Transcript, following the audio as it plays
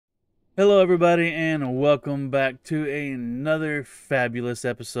Hello, everybody, and welcome back to another fabulous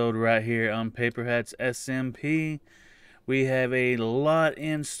episode right here on PaperHats SMP. We have a lot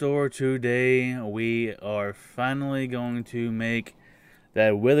in store today. We are finally going to make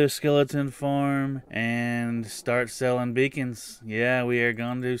that wither skeleton farm and start selling beacons. Yeah, we are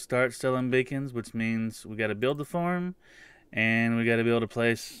going to start selling beacons, which means we got to build the farm and we got to build a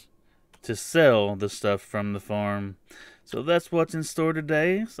place to sell the stuff from the farm. So that's what's in store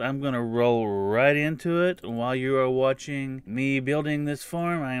today. So I'm going to roll right into it. While you are watching me building this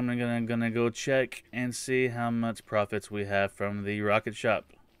farm, I am gonna go check and see how much profits we have from the rocket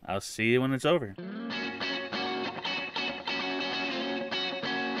shop. I'll see you when it's over.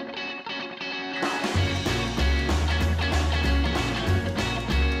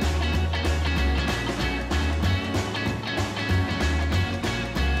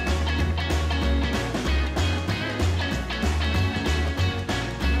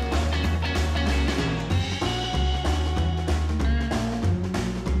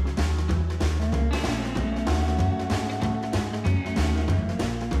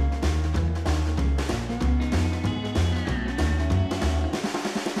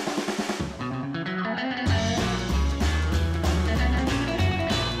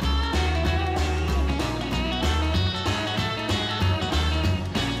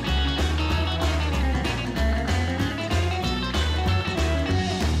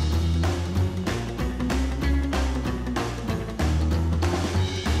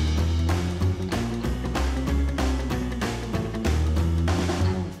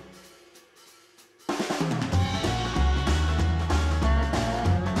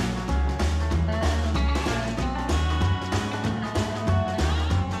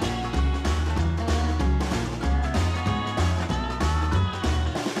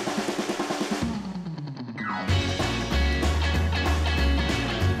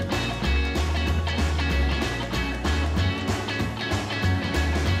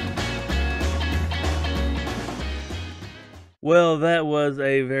 Well, that was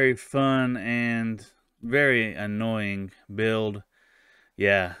a very fun and very annoying build.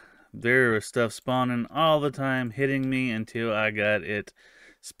 Yeah, there was stuff spawning all the time, hitting me until I got it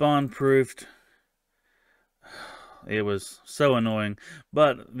spawn proofed. It was so annoying,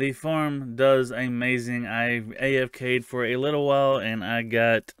 but the farm does amazing. I AFK'd for a little while and I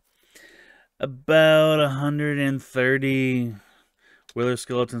got about 130 wither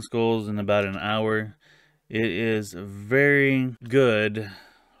skeleton skulls in about an hour. It is very good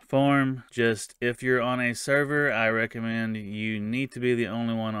farm. Just if you're on a server, I recommend you need to be the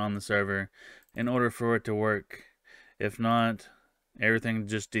only one on the server in order for it to work. If not, everything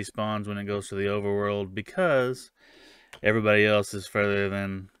just despawns when it goes to the overworld because everybody else is further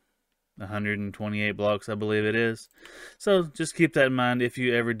than 128 blocks, I believe it is. So just keep that in mind if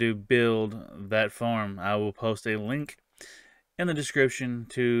you ever do build that farm. I will post a link in the description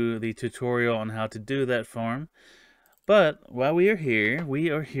to the tutorial on how to do that farm. But while we are here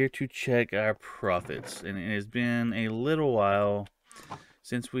to check our profits. And it has been a little while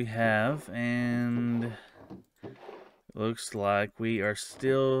since we have, and looks like we are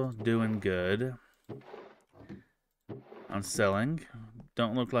still doing good on selling.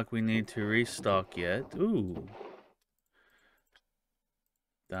 Don't look like we need to restock yet. Ooh.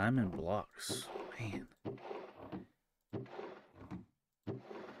 Diamond blocks. Man.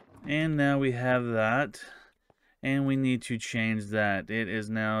 And now we have that. And we need to change that. It is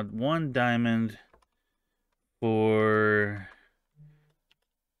now 1 diamond for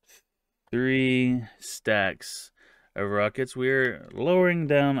 3 stacks of rockets. We're lowering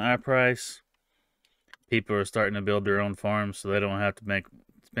down our price. People are starting to build their own farms so they don't have to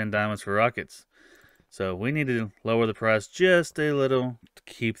spend diamonds for rockets. So we need to lower the price just a little to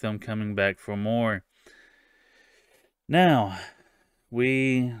keep them coming back for more. Now,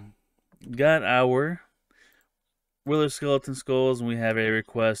 we got our wither skeleton skulls and we have a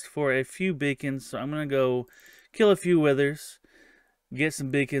request for a few beacons. So I'm going to go kill a few withers, get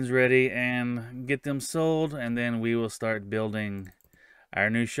some beacons ready, and get them sold. And then we will start building our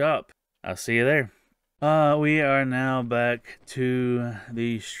new shop. I'll see you there. We are now back to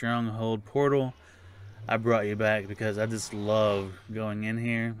the Stronghold portal. I brought you back because I just love going in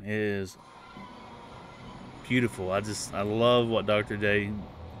here. It is beautiful. I love what Dr. J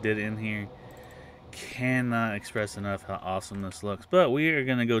did in here. Cannot express enough how awesome this looks. But we are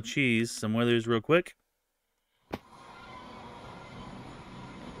gonna go cheese some withers real quick.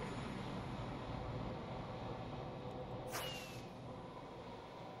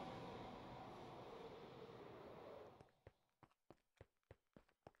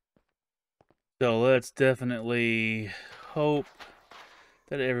 So let's definitely hope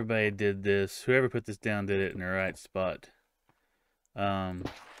that everybody did this. Whoever put this down did it in the right spot. And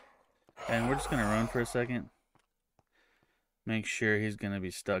we're just gonna run for a second. Make sure he's gonna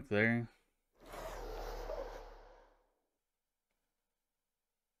be stuck there.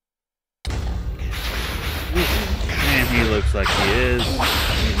 And he looks like he is.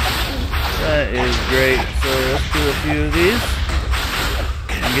 That is great. So let's do a few of these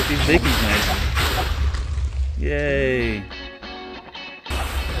and get these beacons made. Yay.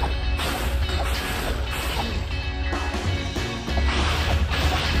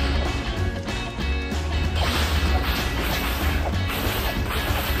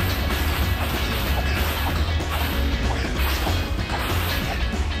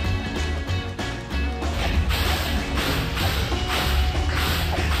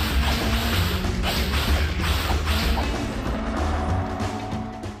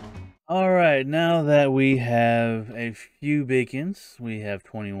 Alright, now that we have a few beacons, we have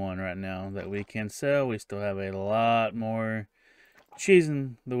 21 right now that we can sell. We still have a lot more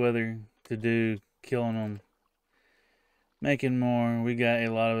cheesing the weather to do, killing them, making more. We got a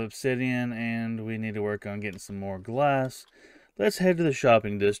lot of obsidian and we need to work on getting some more glass. Let's head to the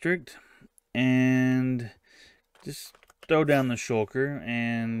shopping district and just throw down the shulker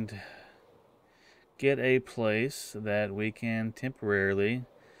and get a place that we can temporarily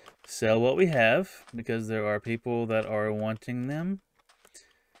sell what we have, because there are people that are wanting them.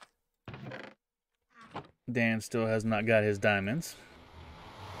 Dan still has not got his diamonds.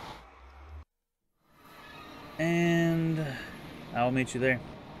 And I'll meet you there.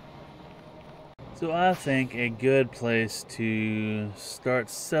 So I think a good place to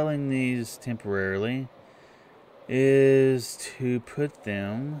start selling these temporarily is to put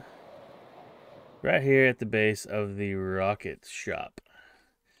them right here at the base of the rocket shop.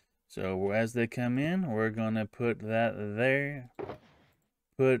 So as they come in, we're going to put that there.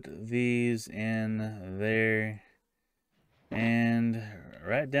 Put these in there. And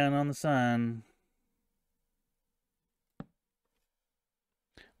right down on the sign,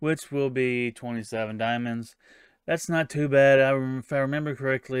 which will be 27 diamonds. That's not too bad. If I remember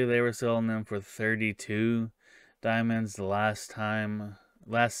correctly, they were selling them for 32 diamonds last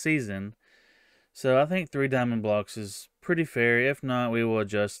season. So I think 3 diamond blocks is pretty fair. If not, we will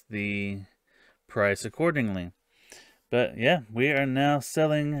adjust the price accordingly. But yeah, we are now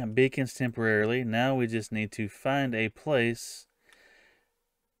selling beacons temporarily. Now we just need to find a place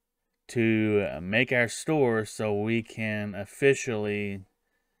to make our store so we can officially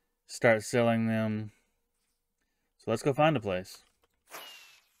start selling them. So let's go find a place.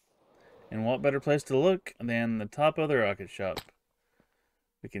 And what better place to look than the top of the rocket shop?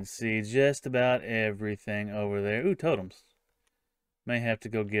 We can see just about everything over there. Ooh, totems. May have to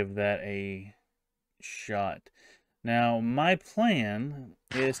go give that a shot. Now, my plan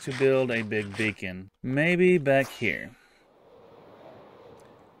is to build a big beacon. Maybe back here.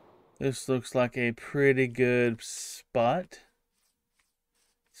 This looks like a pretty good spot.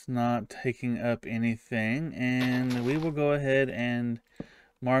 It's not taking up anything. And we will go ahead and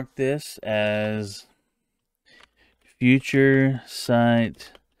mark this as future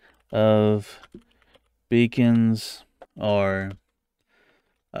site of beacons are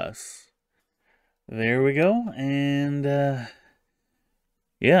us. There we go. And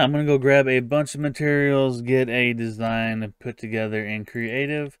yeah, I'm gonna go grab a bunch of materials, get a design put together in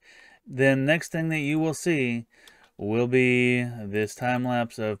creative. Then next thing that you will see will be this time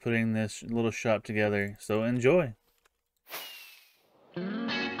lapse of putting this little shop together. So enjoy.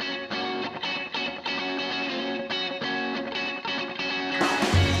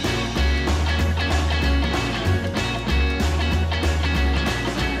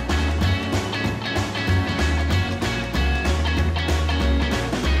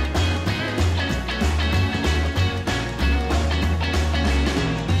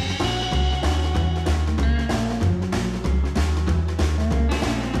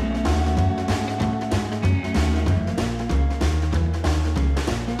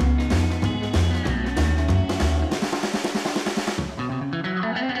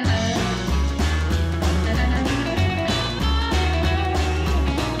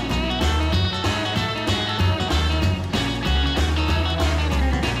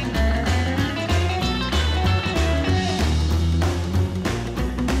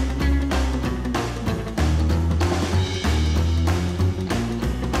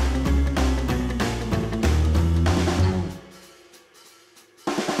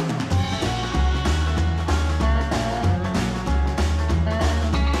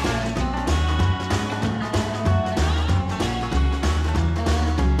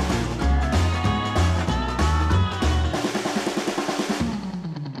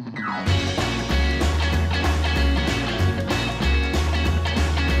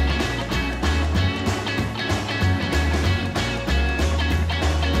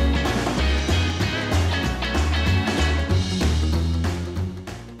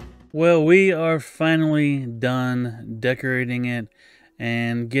 Well, we are finally done decorating it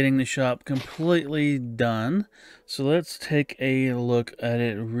and getting the shop completely done. So let's take a look at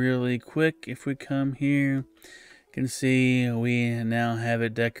it really quick. If we come here, you can see we now have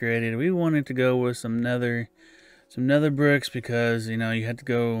it decorated. We wanted to go with some nether bricks because, you know, you had to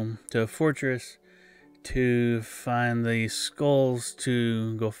go to a fortress to find the skulls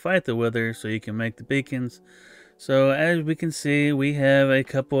to go fight the wither so you can make the beacons. So as we can see, we have a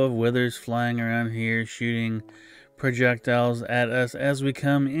couple of withers flying around here shooting projectiles at us as we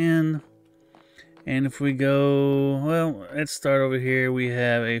come in. And if we go, well, let's start over here. We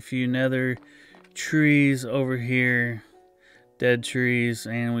have a few nether trees over here, dead trees,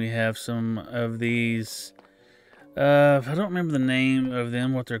 and we have some of these. I don't remember the name of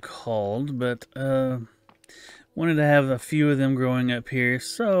them, what they're called, but wanted to have a few of them growing up here.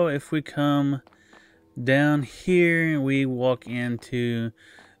 So if we come down here, we walk into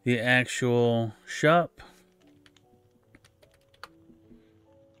the actual shop.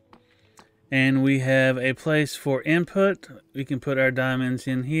 And we have a place for input. We can put our diamonds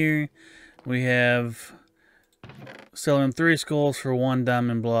in here. We have selling 3 skulls for 1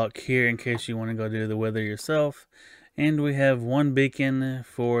 diamond block here in case you want to go do the wither yourself. And we have 1 beacon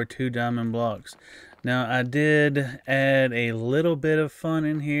for 2 diamond blocks. Now I did add a little bit of fun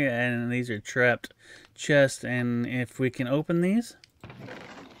in here, and these are trapped chests, and if we can open these, you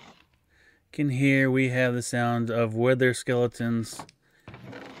can hear we have the sound of wither skeletons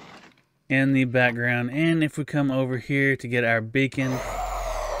in the background. And if we come over here to get our beacon,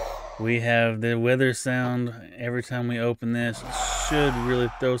 we have the wither sound every time we open this. It should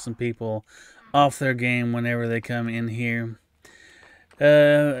really throw some people off their game whenever they come in here.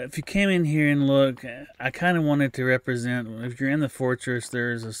 If you came in here and look, I kind of wanted to represent, if you're in the fortress,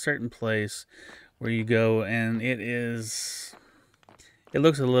 there's a certain place where you go, and it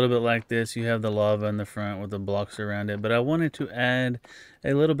looks a little bit like this. You have the lava in the front with the blocks around it, but I wanted to add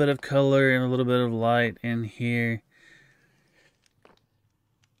a little bit of color and a little bit of light in here.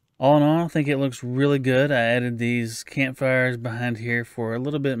 All in all, I think it looks really good. I added these campfires behind here for a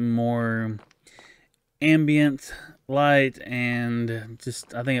little bit more ambient light, and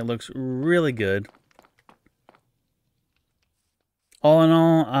just I think it looks really good. All in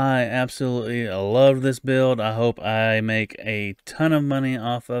all, I absolutely love this build. I hope I make a ton of money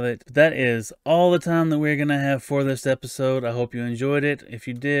off of it. But that is all the time that we're going to have for this episode. I hope you enjoyed it. If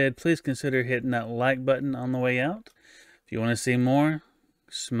you did, please consider hitting that like button on the way out. If you want to see more,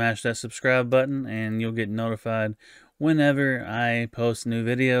 smash that subscribe button and you'll get notified whenever I post new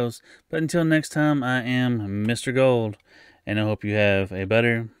videos. But until next time, I am Mr. Gold, and I hope you have a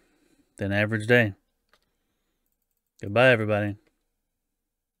better than average day. Goodbye, everybody.